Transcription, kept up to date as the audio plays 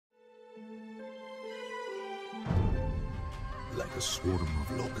like a swarm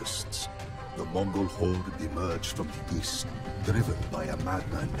of locusts. The Mongol horde emerged from the east, driven by a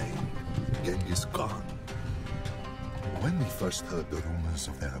madman named Genghis Khan. When we first heard the rumors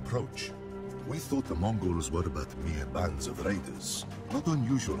of their approach, we thought the Mongols were but mere bands of raiders, not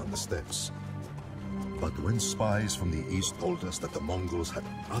unusual on the steppes. But when spies from the east told us that the Mongols had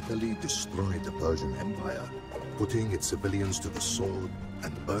utterly destroyed the Persian Empire, putting its civilians to the sword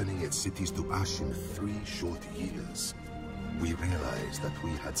and burning its cities to ash in 3 short years, we realized that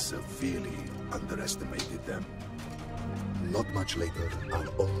we had severely underestimated them. Not much later, our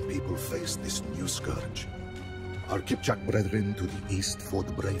own people faced this new scourge. Our Kipchak brethren to the east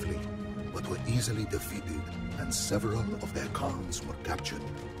fought bravely, but were easily defeated, and several of their Khans were captured.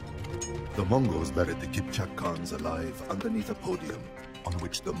 The Mongols buried the Kipchak Khans alive underneath a podium, on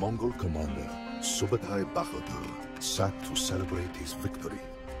which the Mongol commander, Subutai Bahadur, sat to celebrate his victory.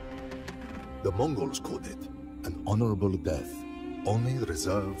 The Mongols called it an honorable death, only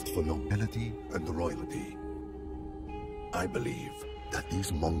reserved for nobility and royalty. I believe that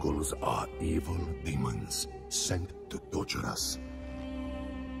these Mongols are evil demons sent to torture us.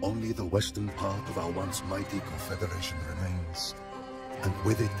 Only the western part of our once mighty confederation remains, and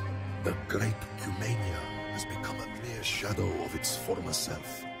with it, the great Cumania has become a mere shadow of its former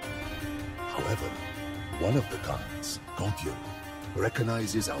self. However, one of the Khans, Kotyan,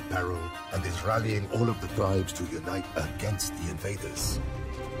 recognizes our peril and is rallying all of the tribes to unite against the invaders.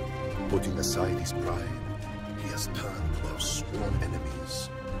 Putting aside his pride, he has turned to our sworn enemies,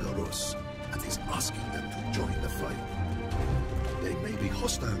 the Rus, and is asking them to join the fight. They may be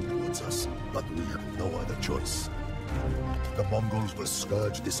hostile towards us, but we have no other choice. The Mongols will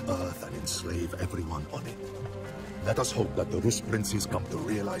scourge this earth and enslave everyone on it. Let us hope that the Rus princes come to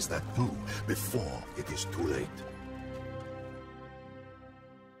realize that too, before it is too late.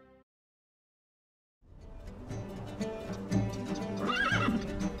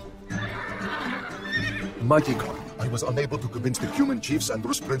 Mighty Khan, I was unable to convince the Cuman chiefs and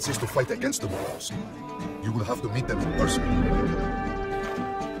Rus princes to fight against the Mongols. You will have to meet them in person.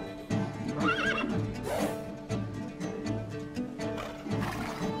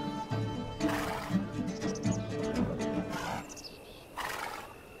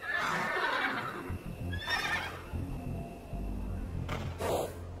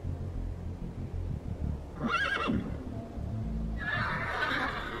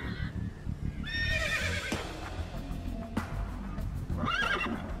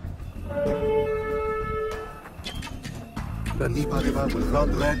 The Dnieper River will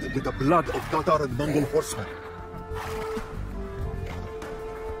run red with the blood of Tatar and Mongol horsemen.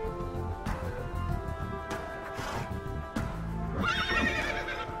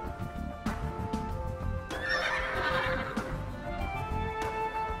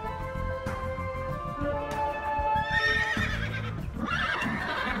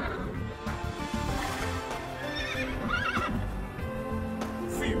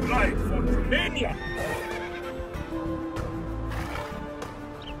 We ride for Romania!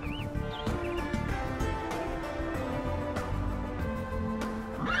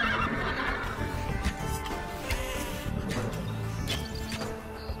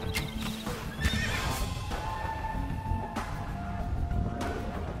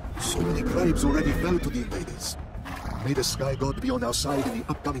 So many tribes already fell to the invaders. May the Sky God be on our side in the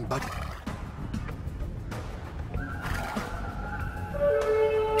upcoming battle.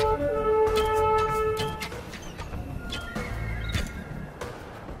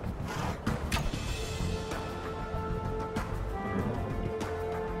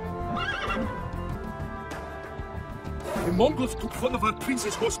 The Mongols took one of our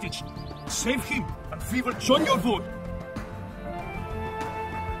princes hostage. Save him, and we will join your vote.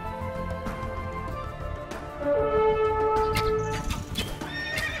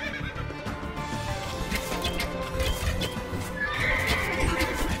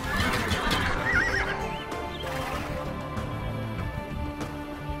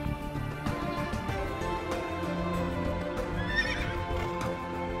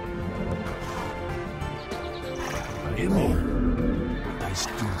 But I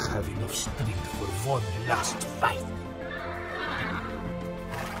still have enough strength for one last fight.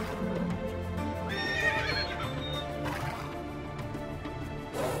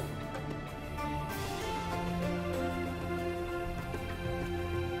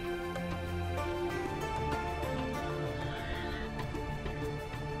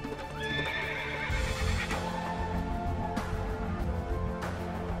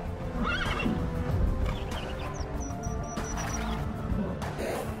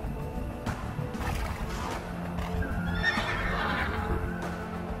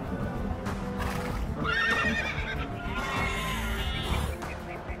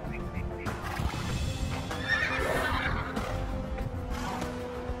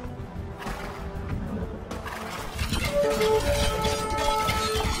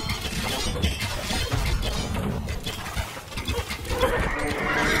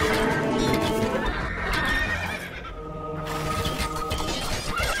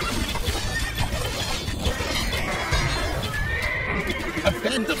 A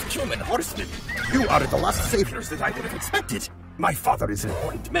band of Cuman horsemen. You are the last saviors that I could have expected. My father is an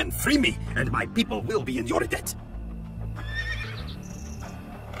warned man. Free me, and my people will be in your debt.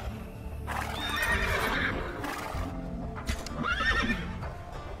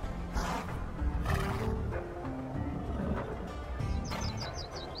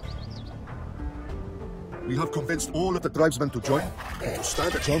 We have convinced all of the tribesmen to join. To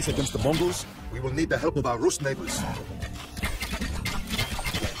stand a chance against the Mongols, we will need the help of our Rus neighbors.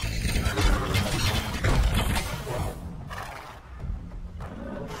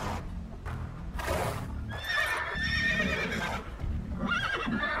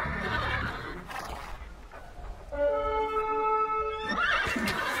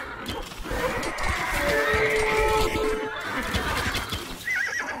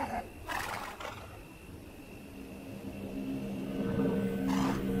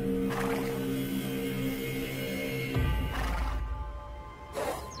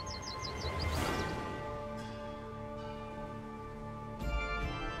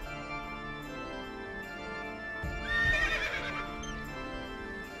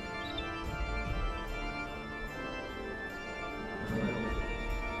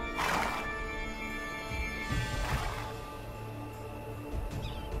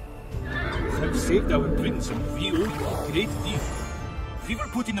 Saved our prince, and we owe you a great deal. We will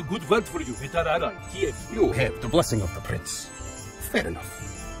put in a good word for you with our ally, Kiev. You have the blessing of the prince. Fair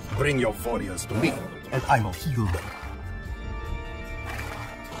enough. Bring your warriors to me, and I will heal them.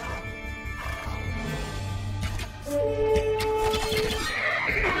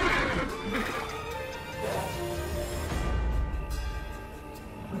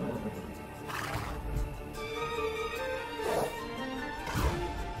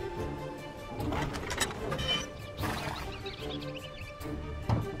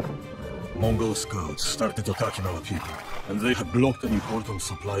 Mongol scouts started attacking our people, and they have blocked an important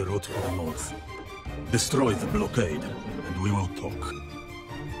supply route to the north. Destroy the blockade, and we will talk.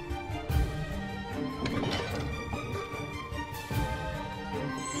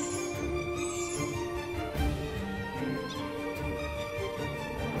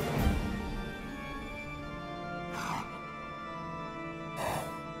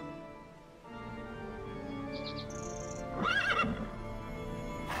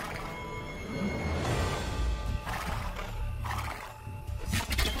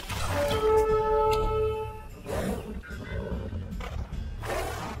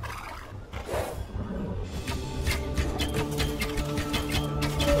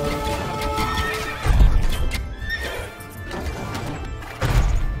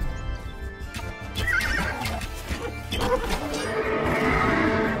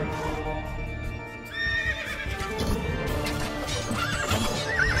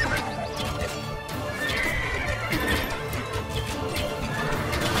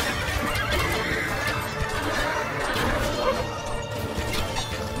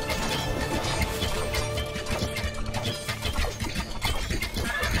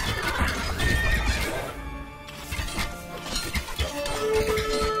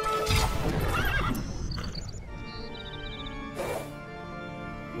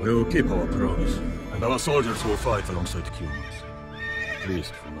 We will keep our promise, and our soldiers will fight alongside Cumans. At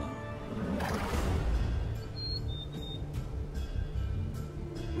least for now.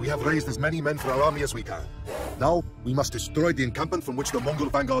 We have raised as many men for our army as we can. Now, we must destroy the encampment from which the Mongol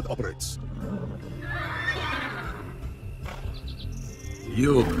vanguard operates.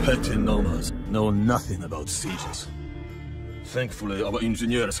 You petty nomads know nothing about sieges. Thankfully, our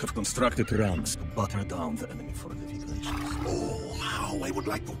engineers have constructed ramps to batter down the enemy fortifications. Oh, how I would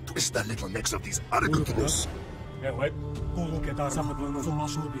like to twist the little necks of these arrogant Rus.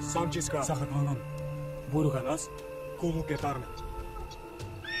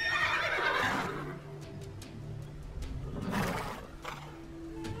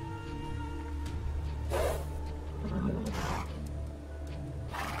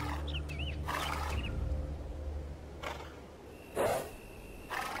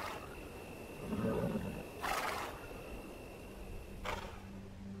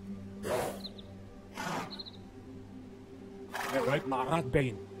 Right, Marat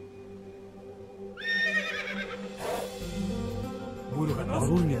Bain.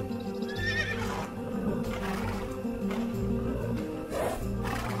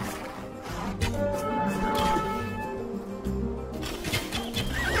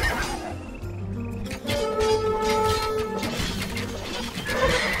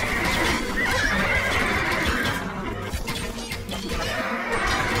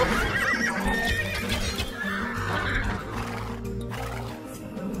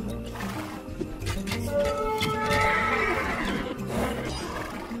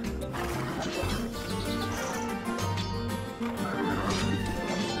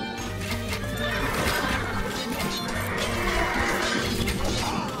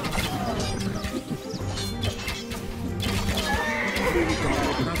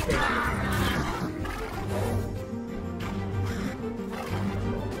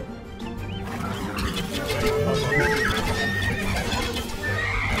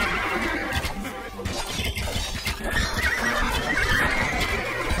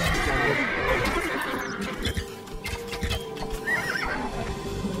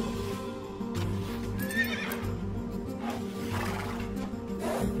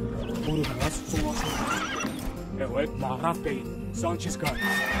 Sanchez Khan.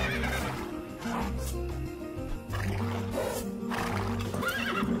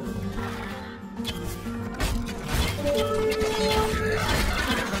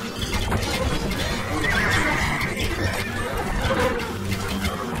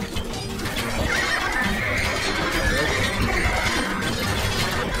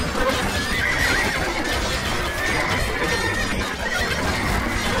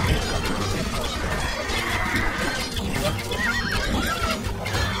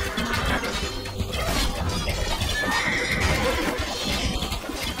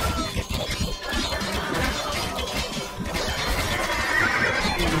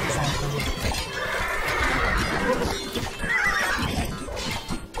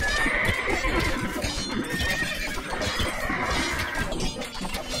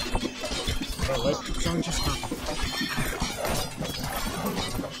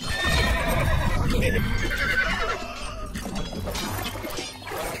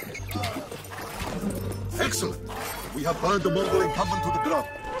 Excellent! We have burned the Mongol encampment to the ground.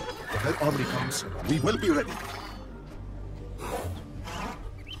 When that army comes, we will be ready.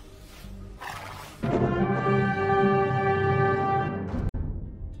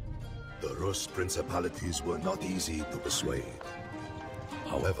 The Rus principalities were not easy to persuade.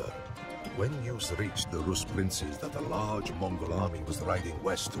 However, when news reached the Rus princes that a large Mongol army was riding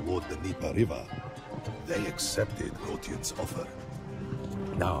west toward the Dnieper River, they accepted Kotyan's offer.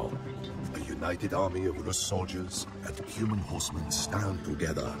 Now, a united army of Rus soldiers and Cuman horsemen stand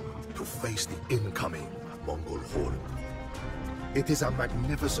together to face the incoming Mongol horde. It is a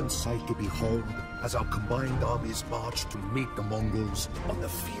magnificent sight to behold as our combined armies march to meet the Mongols on the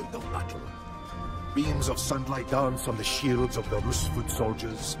field of battle. Beams of sunlight dance on the shields of the Rus foot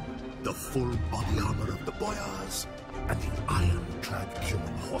soldiers, the full body armor of the boyars, and the iron-clad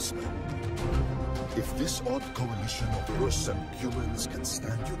Cuman horsemen. If this odd coalition of Rus and Cumans can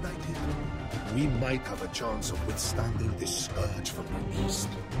stand united, we might have a chance of withstanding this scourge from the east.